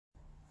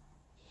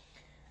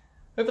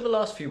Over the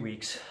last few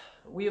weeks,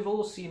 we have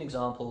all seen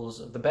examples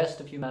of the best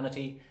of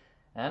humanity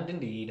and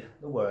indeed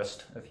the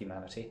worst of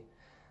humanity.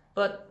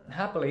 But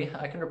happily,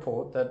 I can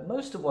report that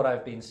most of what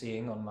I've been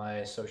seeing on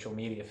my social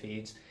media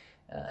feeds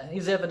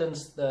is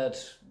evidence that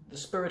the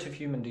spirit of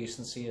human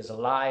decency is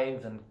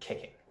alive and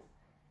kicking.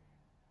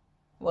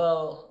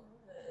 Well,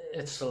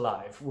 it's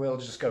alive. We'll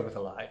just go with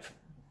alive.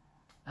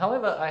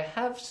 However, I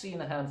have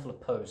seen a handful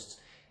of posts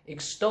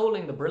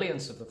extolling the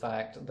brilliance of the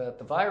fact that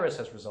the virus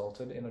has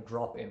resulted in a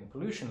drop in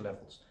pollution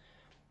levels.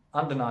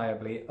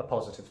 Undeniably a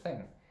positive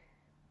thing.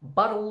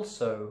 But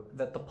also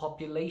that the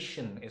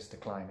population is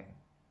declining.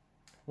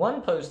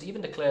 One post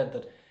even declared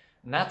that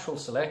natural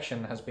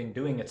selection has been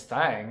doing its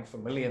thing for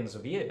millions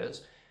of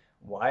years.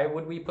 Why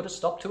would we put a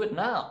stop to it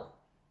now?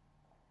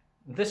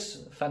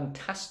 This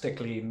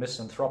fantastically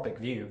misanthropic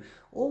view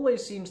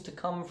always seems to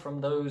come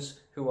from those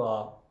who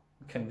are,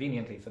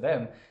 conveniently for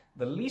them,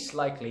 the least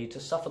likely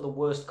to suffer the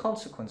worst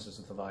consequences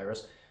of the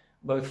virus,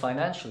 both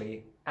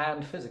financially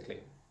and physically.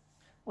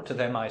 Well, to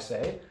them I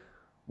say,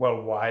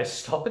 well, why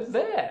stop it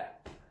there?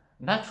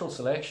 Natural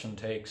selection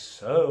takes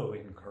so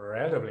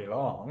incredibly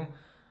long.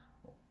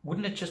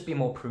 Wouldn't it just be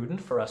more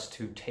prudent for us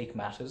to take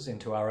matters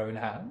into our own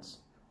hands?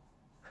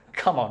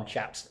 Come on,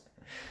 chaps.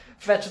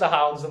 Fetch the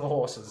hounds and the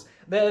horses.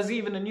 There's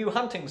even a new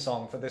hunting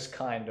song for this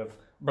kind of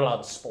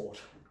blood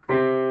sport.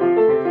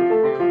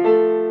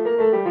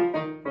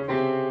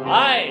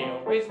 I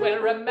always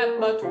will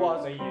remember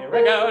 'twas a year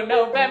ago,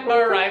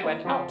 November, I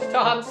went out to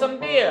hunt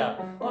some deer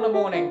on a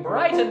morning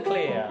bright and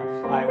clear.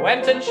 I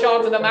went and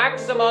shot the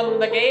maximum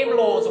the game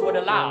laws would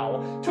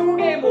allow, 2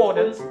 game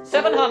wardens,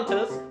 7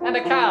 hunters, and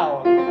a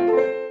cow.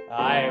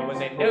 I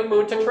was in no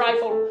mood to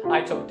trifle,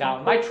 I took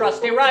down my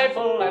trusty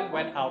rifle and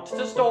went out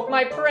to stalk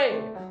my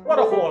prey. What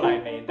a haul I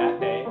made that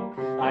day.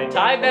 I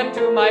tied them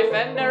to my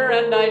fender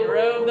and I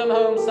drove them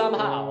home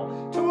somehow.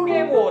 2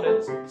 game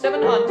wardens,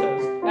 7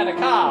 hunters, and a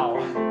cow.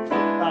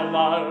 The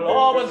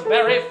law was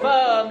very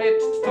firm, it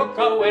took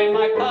away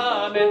my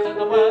permit, and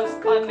the worst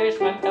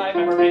punishment I've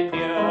ever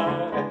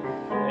endured.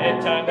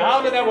 It turned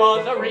out there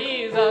was a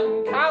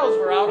reason, cows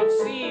were out of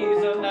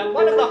season, and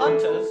one of the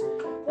hunters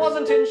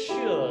wasn't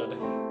insured.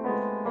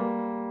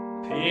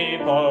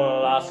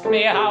 People ask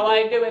me how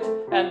I do it,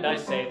 and I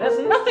say there's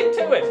nothing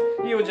to it.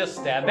 You just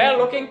stand there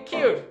looking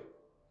cute,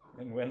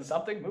 and when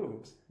something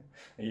moves,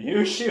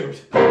 you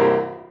shoot.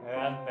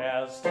 And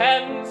there's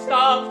 10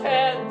 stuffed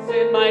heads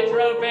in my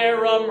trophy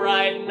room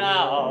right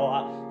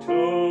now.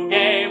 2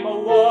 game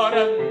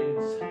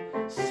wardens,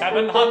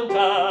 7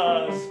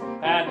 hunters,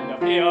 and a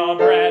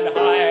purebred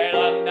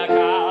Highlander cow.